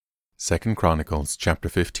2 Chronicles chapter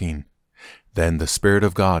 15. Then the Spirit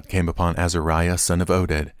of God came upon Azariah son of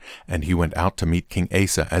Oded, and he went out to meet King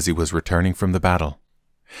Asa as he was returning from the battle.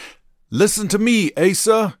 "Listen to me,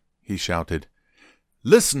 Asa," he shouted.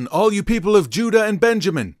 "Listen, all you people of Judah and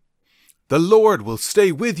Benjamin. The Lord will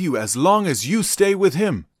stay with you as long as you stay with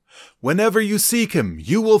him. Whenever you seek him,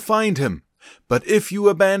 you will find him. But if you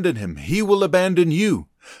abandon him, he will abandon you.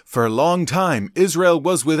 For a long time Israel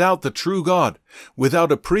was without the true God,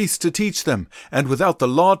 without a priest to teach them, and without the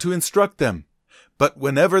law to instruct them. But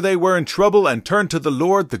whenever they were in trouble and turned to the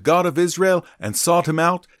Lord, the God of Israel, and sought him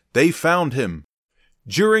out, they found him.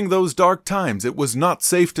 During those dark times it was not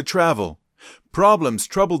safe to travel. Problems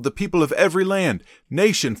troubled the people of every land.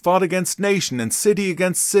 Nation fought against nation and city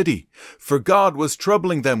against city, for God was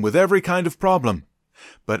troubling them with every kind of problem.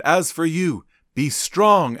 But as for you, be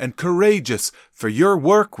strong and courageous, for your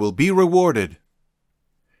work will be rewarded."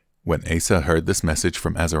 When Asa heard this message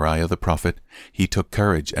from Azariah the prophet, he took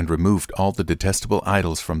courage and removed all the detestable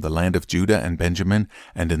idols from the land of Judah and Benjamin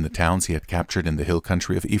and in the towns he had captured in the hill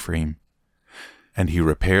country of Ephraim. And he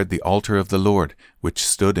repaired the altar of the Lord, which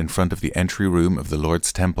stood in front of the entry room of the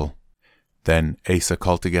Lord's temple. Then Asa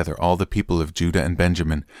called together all the people of Judah and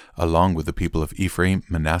Benjamin, along with the people of Ephraim,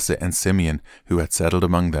 Manasseh, and Simeon, who had settled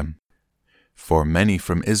among them. For many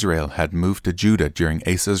from Israel had moved to Judah during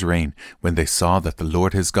Asa's reign, when they saw that the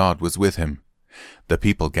Lord his God was with him. The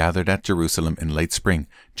people gathered at Jerusalem in late spring,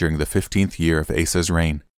 during the 15th year of Asa's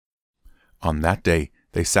reign. On that day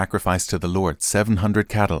they sacrificed to the Lord 700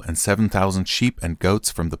 cattle and 7,000 sheep and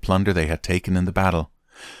goats from the plunder they had taken in the battle.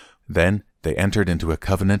 Then they entered into a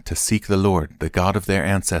covenant to seek the Lord, the God of their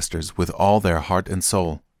ancestors, with all their heart and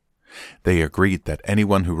soul. They agreed that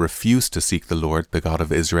anyone who refused to seek the Lord, the God of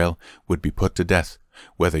Israel, would be put to death,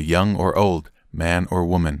 whether young or old, man or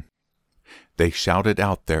woman. They shouted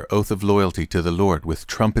out their oath of loyalty to the Lord with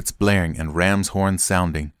trumpets blaring and ram's horns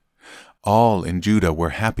sounding. All in Judah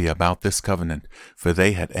were happy about this covenant, for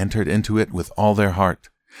they had entered into it with all their heart.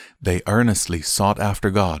 They earnestly sought after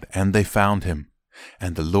God, and they found him.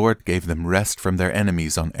 And the Lord gave them rest from their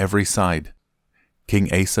enemies on every side.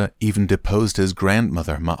 King Asa even deposed his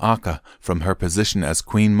grandmother Maacah from her position as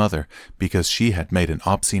queen mother because she had made an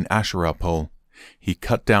obscene Asherah pole. He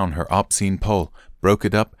cut down her obscene pole, broke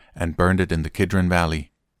it up, and burned it in the Kidron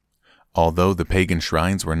Valley. Although the pagan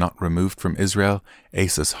shrines were not removed from Israel,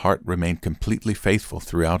 Asa's heart remained completely faithful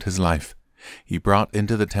throughout his life. He brought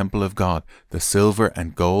into the temple of God the silver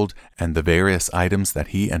and gold and the various items that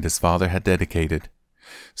he and his father had dedicated.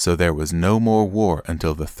 So there was no more war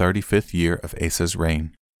until the 35th year of Asa's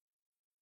reign.